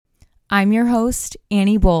I'm your host,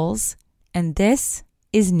 Annie Bowles, and this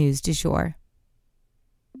is News du Jour.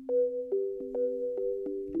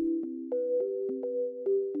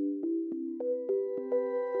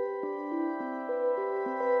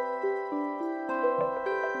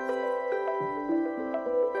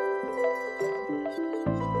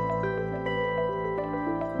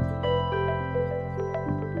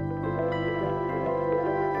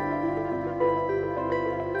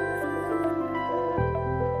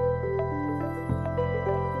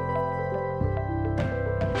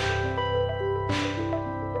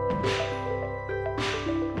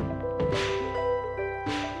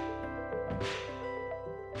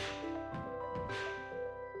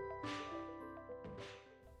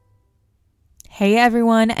 Hey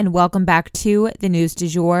everyone, and welcome back to the News du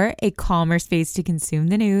Jour, a calmer space to consume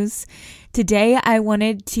the news. Today, I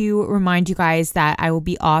wanted to remind you guys that I will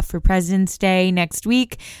be off for President's Day next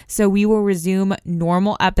week, so we will resume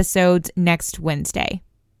normal episodes next Wednesday.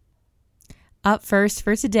 Up first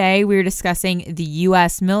for today, we're discussing the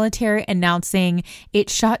U.S. military announcing it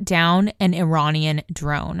shot down an Iranian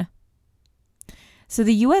drone. So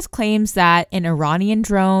the U.S. claims that an Iranian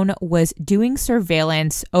drone was doing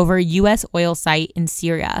surveillance over a U.S. oil site in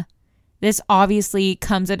Syria. This obviously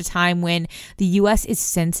comes at a time when the U.S. is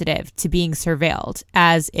sensitive to being surveilled,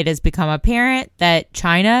 as it has become apparent that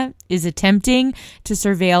China is attempting to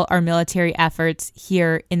surveil our military efforts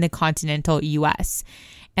here in the continental U.S.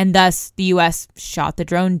 And thus, the U.S. shot the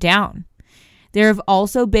drone down. There have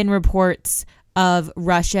also been reports of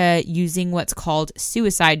Russia using what's called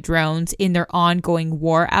suicide drones in their ongoing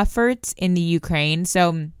war efforts in the Ukraine.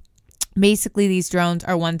 So basically, these drones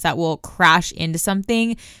are ones that will crash into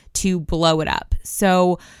something to blow it up.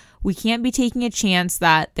 So we can't be taking a chance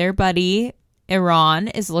that their buddy Iran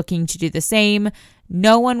is looking to do the same.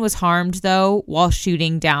 No one was harmed, though, while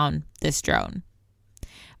shooting down this drone.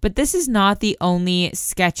 But this is not the only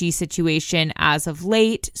sketchy situation as of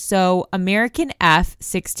late. So American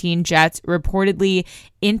F-16 jets reportedly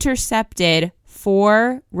intercepted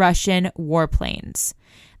 4 Russian warplanes.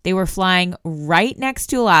 They were flying right next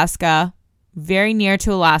to Alaska, very near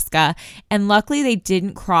to Alaska, and luckily they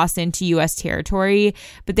didn't cross into U.S. territory,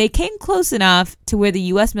 but they came close enough to where the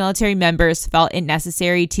U.S. military members felt it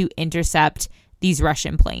necessary to intercept these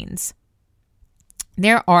Russian planes.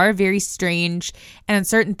 There are very strange and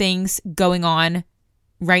uncertain things going on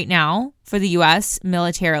right now for the U.S.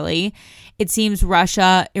 militarily. It seems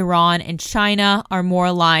Russia, Iran, and China are more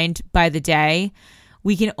aligned by the day.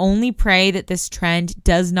 We can only pray that this trend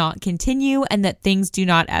does not continue and that things do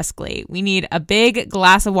not escalate. We need a big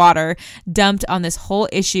glass of water dumped on this whole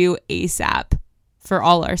issue ASAP for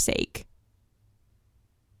all our sake.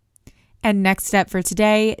 And next step for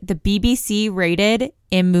today, the BBC raided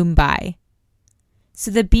in Mumbai. So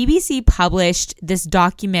the BBC published this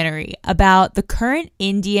documentary about the current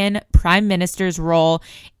Indian Prime Minister's role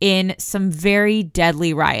in some very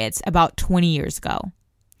deadly riots about 20 years ago.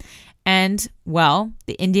 And, well,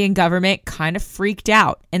 the Indian government kind of freaked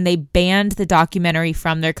out and they banned the documentary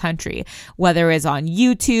from their country, whether it was on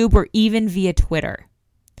YouTube or even via Twitter.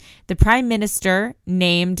 The Prime Minister,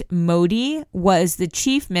 named Modi, was the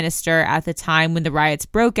chief minister at the time when the riots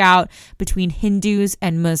broke out between Hindus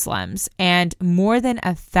and Muslims, and more than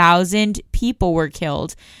 1,000 people were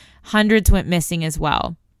killed. Hundreds went missing as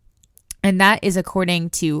well. And that is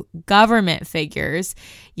according to government figures.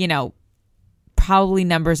 You know, probably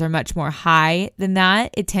numbers are much more high than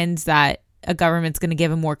that. It tends that a government's going to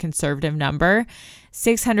give a more conservative number.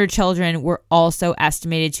 600 children were also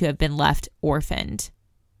estimated to have been left orphaned.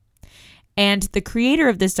 And the creator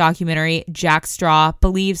of this documentary, Jack Straw,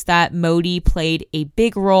 believes that Modi played a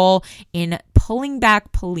big role in pulling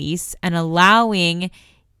back police and allowing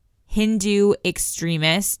Hindu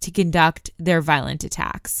extremists to conduct their violent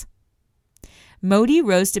attacks. Modi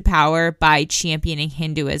rose to power by championing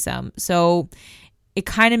Hinduism, so it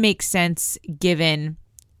kind of makes sense given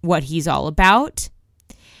what he's all about.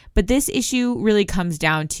 But this issue really comes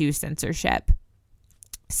down to censorship.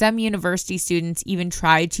 Some university students even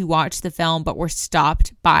tried to watch the film but were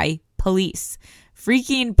stopped by police.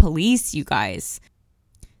 Freaking police, you guys.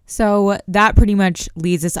 So that pretty much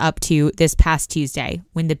leads us up to this past Tuesday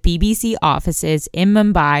when the BBC offices in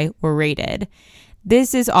Mumbai were raided.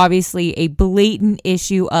 This is obviously a blatant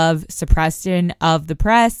issue of suppression of the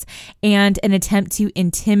press and an attempt to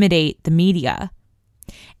intimidate the media.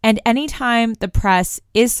 And anytime the press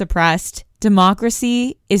is suppressed,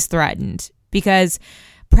 democracy is threatened because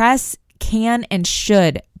press can and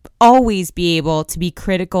should always be able to be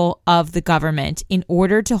critical of the government in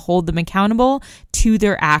order to hold them accountable to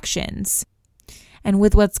their actions. And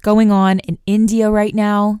with what's going on in India right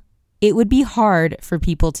now, it would be hard for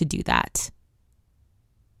people to do that.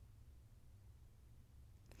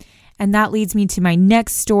 And that leads me to my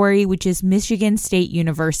next story, which is Michigan State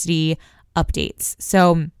University updates.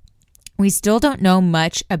 So we still don't know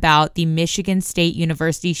much about the Michigan State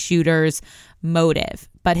University shooter's motive,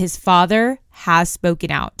 but his father has spoken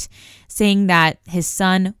out, saying that his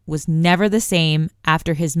son was never the same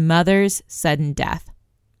after his mother's sudden death.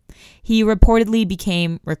 He reportedly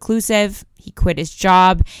became reclusive, he quit his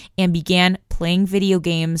job, and began playing video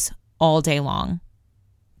games all day long.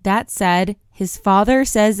 That said, his father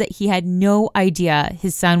says that he had no idea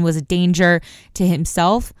his son was a danger to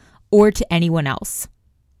himself or to anyone else.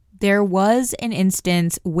 There was an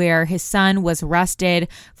instance where his son was arrested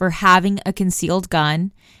for having a concealed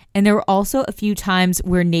gun, and there were also a few times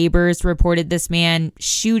where neighbors reported this man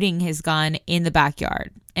shooting his gun in the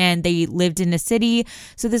backyard, and they lived in a city,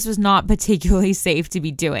 so this was not particularly safe to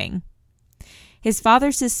be doing. His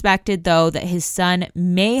father suspected, though, that his son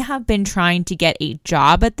may have been trying to get a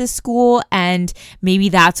job at the school, and maybe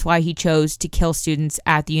that's why he chose to kill students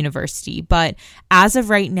at the university. But as of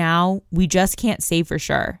right now, we just can't say for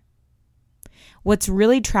sure. What's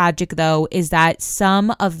really tragic, though, is that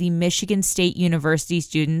some of the Michigan State University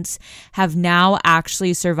students have now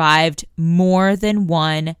actually survived more than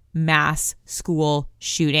one mass school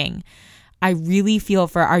shooting. I really feel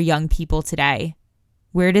for our young people today.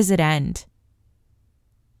 Where does it end?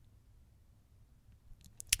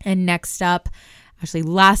 And next up, actually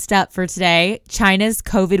last up for today, China's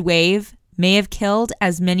COVID wave may have killed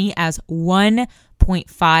as many as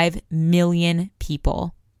 1.5 million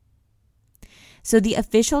people. So the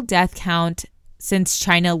official death count since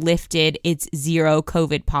China lifted its zero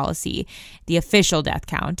COVID policy, the official death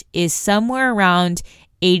count is somewhere around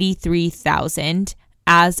 83,000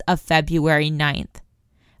 as of February 9th.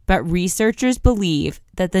 But researchers believe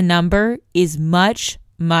that the number is much,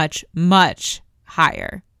 much, much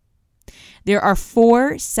higher. There are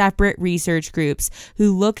 4 separate research groups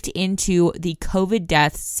who looked into the COVID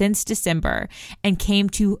deaths since December and came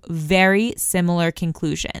to very similar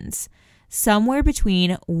conclusions. Somewhere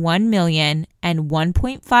between 1 million and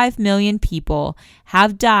 1.5 million people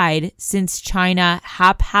have died since China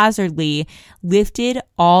haphazardly lifted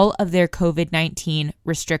all of their COVID-19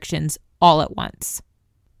 restrictions all at once.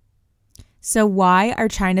 So why are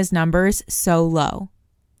China's numbers so low?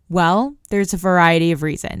 Well, there's a variety of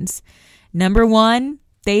reasons. Number one,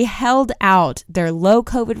 they held out their low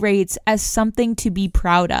COVID rates as something to be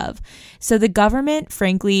proud of. So the government,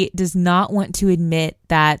 frankly, does not want to admit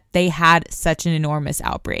that they had such an enormous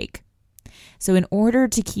outbreak. So in order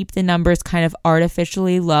to keep the numbers kind of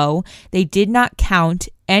artificially low, they did not count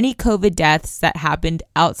any COVID deaths that happened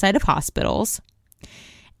outside of hospitals.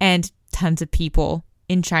 And tons of people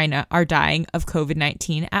in China are dying of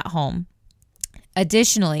COVID-19 at home.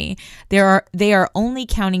 Additionally, they are only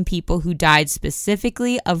counting people who died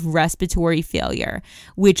specifically of respiratory failure,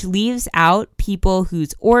 which leaves out people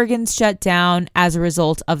whose organs shut down as a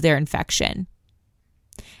result of their infection.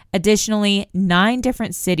 Additionally, 9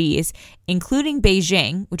 different cities, including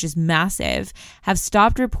Beijing, which is massive, have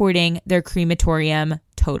stopped reporting their crematorium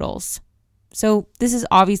totals. So this is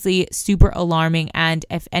obviously super alarming and,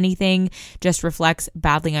 if anything, just reflects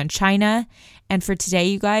badly on China. And for today,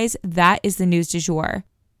 you guys, that is the news du jour.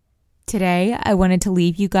 Today, I wanted to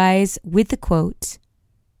leave you guys with the quote: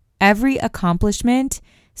 "Every accomplishment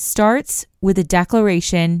starts with a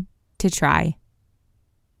declaration to try."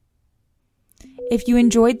 If you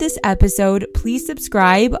enjoyed this episode, please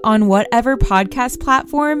subscribe on whatever podcast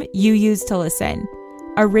platform you use to listen.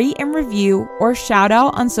 A rate and review or shout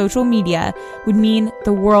out on social media would mean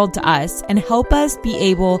the world to us and help us be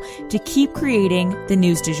able to keep creating the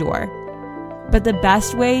news du jour. But the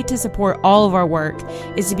best way to support all of our work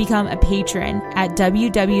is to become a patron at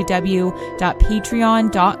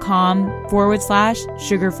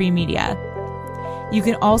www.patreon.com/sugarfreemedia. You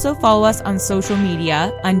can also follow us on social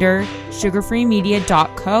media under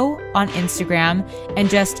sugarfreemedia.co on Instagram and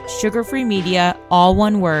just sugarfreemedia, all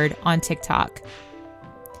one word, on TikTok.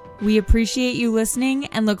 We appreciate you listening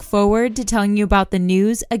and look forward to telling you about the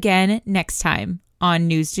news again next time on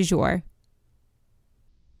News du Jour.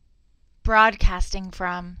 Broadcasting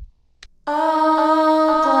from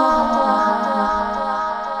Oklahoma.